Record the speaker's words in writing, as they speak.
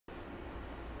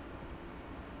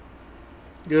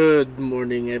Good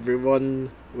morning, everyone.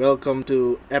 Welcome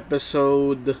to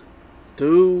episode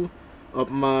 2 of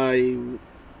my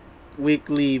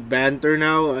weekly banter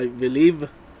now, I believe.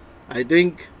 I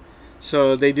think.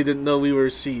 So they didn't know we were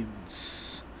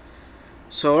seeds.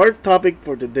 So, our topic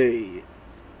for today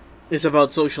is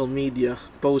about social media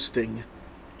posting.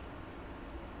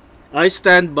 I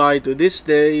stand by to this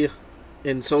day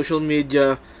in social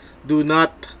media. Do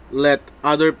not let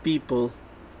other people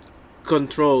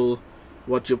control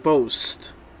what you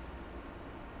post.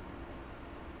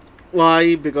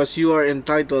 Why? Because you are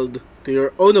entitled to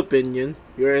your own opinion,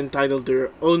 you're entitled to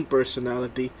your own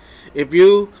personality. If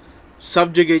you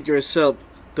subjugate yourself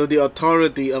to the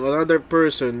authority of another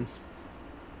person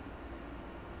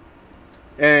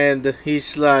and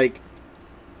he's like,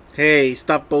 hey,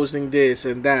 stop posting this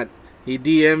and that, he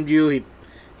DM'd you,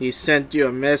 he sent you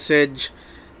a message,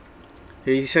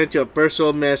 he sent you a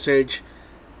personal message,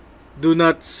 do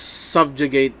not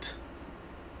subjugate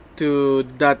to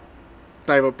that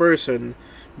type of person,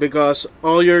 because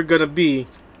all you're gonna be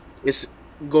is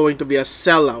going to be a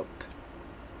sellout.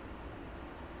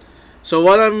 So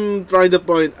what I'm trying to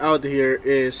point out here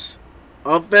is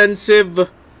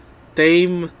offensive,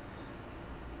 tame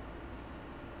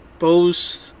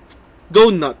posts, go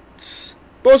nuts.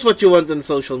 Post what you want on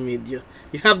social media.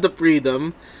 You have the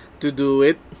freedom to do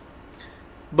it,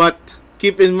 but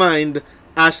keep in mind,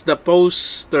 as the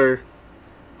poster,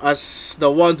 as the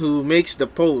one who makes the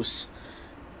post,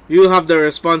 you have the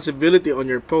responsibility on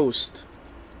your post.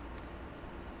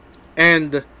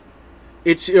 And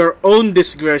it's your own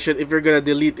discretion if you're gonna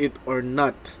delete it or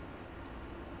not.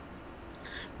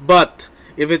 But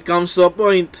if it comes to a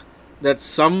point that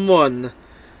someone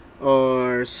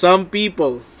or some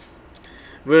people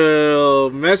will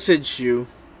message you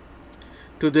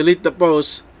to delete the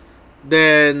post,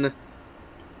 then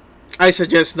I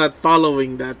suggest not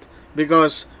following that,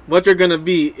 because what you're gonna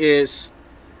be is,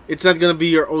 it's not gonna be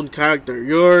your own character.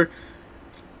 You're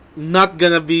not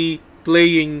gonna be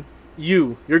playing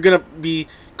you. You're gonna be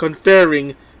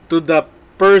conferring to the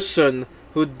person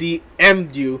who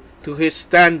DM'd you to his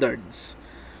standards.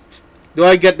 Do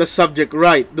I get the subject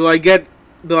right? Do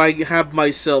I have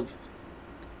myself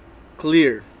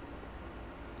clear?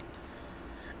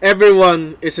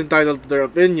 Everyone is entitled to their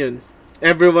opinion.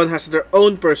 Everyone has their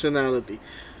own personality.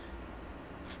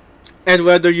 And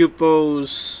whether you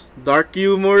post dark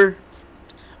humor,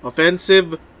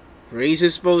 offensive,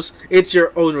 racist posts, it's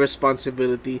your own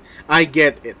responsibility. I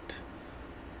get it.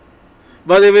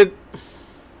 But if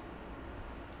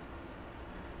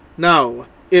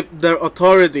the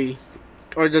authority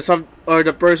or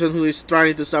the person who is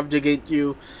trying to subjugate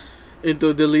you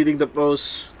into deleting the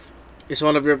post is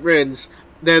one of your friends,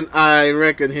 then I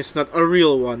reckon he's not a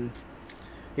real one.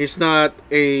 He's not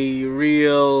a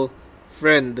real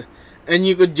friend. And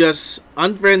you could just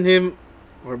unfriend him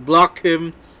or block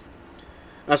him,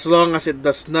 as long as it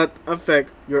does not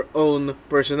affect your own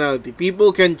personality.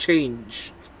 People can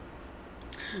change,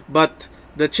 but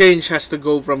the change has to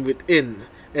go from within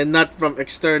and not from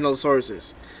external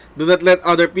sources. Do not let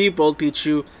other people teach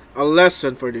you a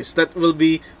lesson for this. That will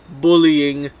be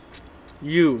bullying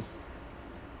you.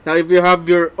 Now, if you have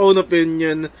your own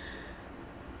opinion,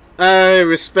 I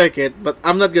respect it, but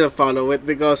I'm not gonna follow it,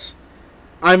 because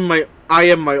I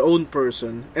am my own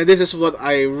person, and this is what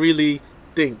I really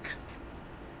think.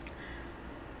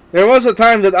 There was a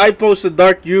time that I posted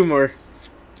dark humor,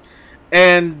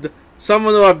 and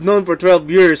someone who I've known for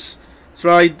 12 years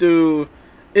tried to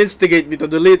instigate me to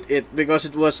delete it because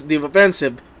it was deep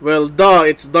offensive. Well, duh,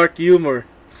 it's dark humor.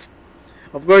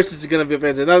 Of course it's gonna be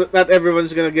offensive. Not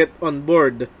everyone's gonna get on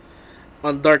board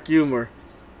on dark humor.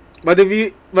 But if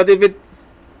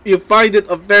you find it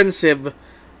offensive,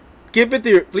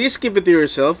 please keep it to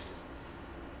yourself.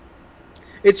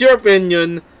 It's your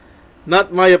opinion,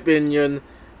 not my opinion.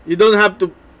 You don't have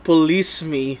to police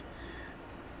me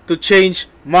to change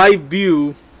my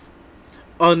view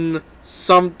on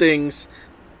some things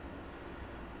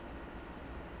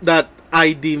that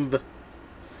I deem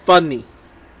funny.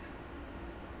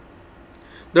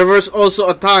 There was also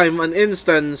an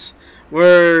instance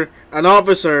where an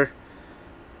officer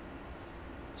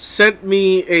sent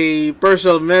me a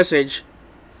personal message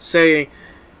saying,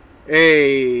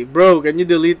 hey bro, can you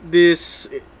delete this?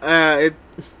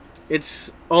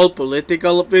 It's all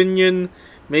political opinion.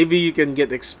 Maybe you can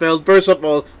get expelled. First of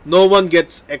all, no one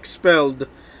gets expelled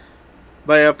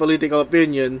by a political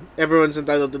opinion. Everyone's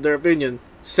entitled to their opinion.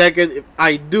 Second, if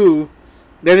I do,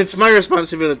 then it's my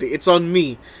responsibility. It's on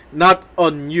me, not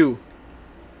on you.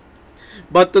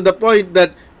 But to the point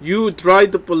that you try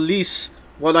to police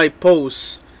what I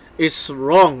post is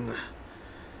wrong.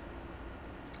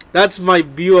 That's my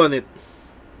view on it.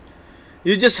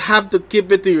 You just have to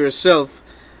keep it to yourself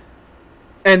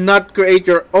and not create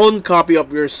your own copy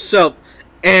of yourself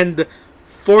and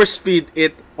force feed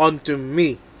it onto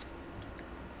me.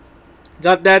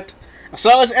 Got that? As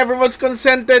long as everyone's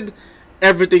consented,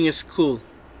 everything is cool.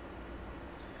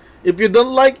 If you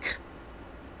don't like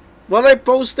what I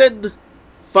posted,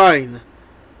 fine.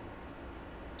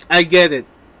 I get it.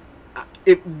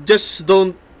 Just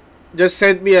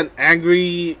send me an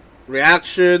angry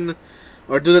reaction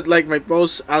or do not like my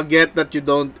post. I'll get that you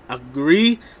don't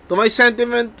agree to my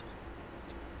sentiment,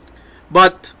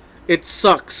 but it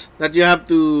sucks that you have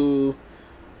to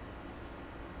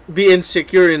be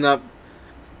insecure enough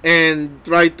and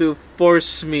try to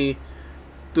force me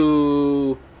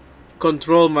to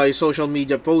control my social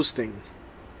media posting.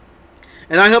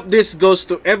 And I hope this goes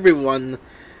to everyone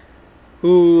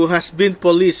who has been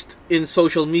policed in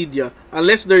social media,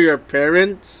 unless they're your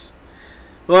parents,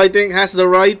 who I think has the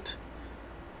right.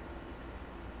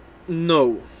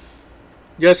 No.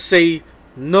 Just say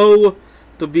no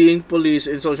to being policed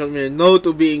in social media, no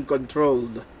to being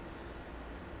controlled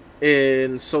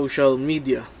in social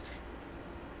media.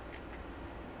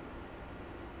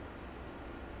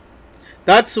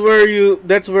 That's where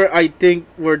I think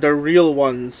where the real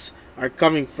ones are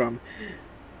coming from.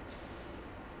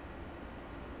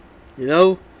 You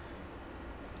know,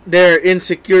 they're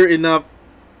insecure enough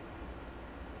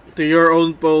to your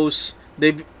own posts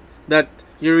that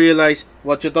you realize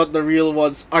what you thought the real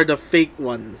ones are the fake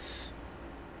ones.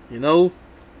 You know?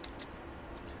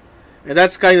 And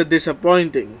that's kind of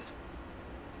disappointing.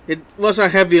 It was a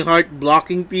heavy heart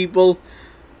blocking people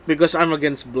because I'm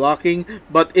against blocking,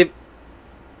 but if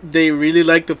they really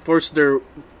like to force their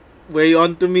way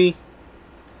onto me,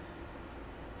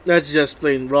 that's just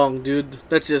plain wrong, dude.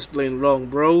 That's just plain wrong,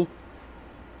 bro.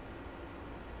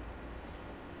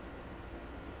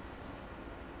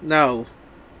 Now,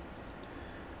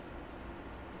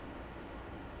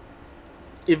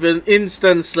 if an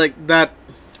instance like that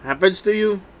happens to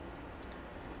you,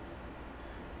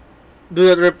 do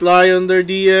not reply on their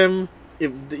DM.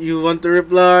 If you want to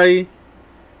reply,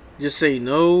 just say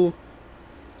no.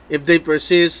 If they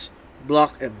persist,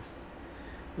 block them.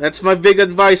 That's my big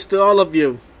advice to all of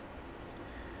you.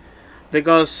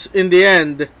 Because in the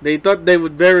end, they thought they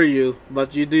would bury you,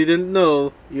 but you didn't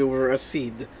know you were a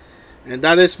seed. And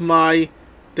that is my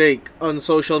take on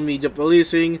social media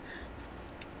policing.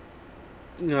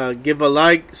 Give a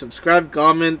like, subscribe,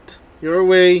 comment your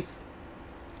way,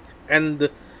 and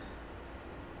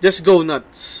just go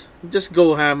nuts. Just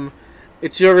go ham.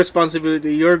 It's your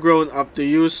responsibility. You're grown up to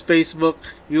use Facebook.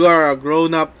 You are a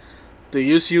grown up to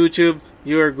use YouTube.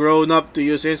 You are grown up to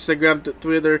use Instagram, to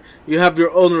Twitter. You have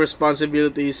your own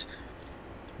responsibilities.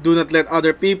 Do not let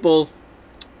other people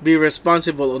be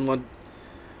responsible on what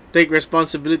take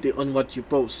responsibility on what you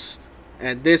post.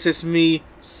 And this is me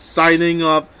signing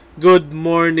off. Good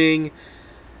morning.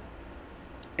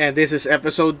 And this is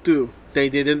episode 2. They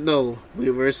didn't know we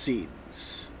were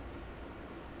seeds.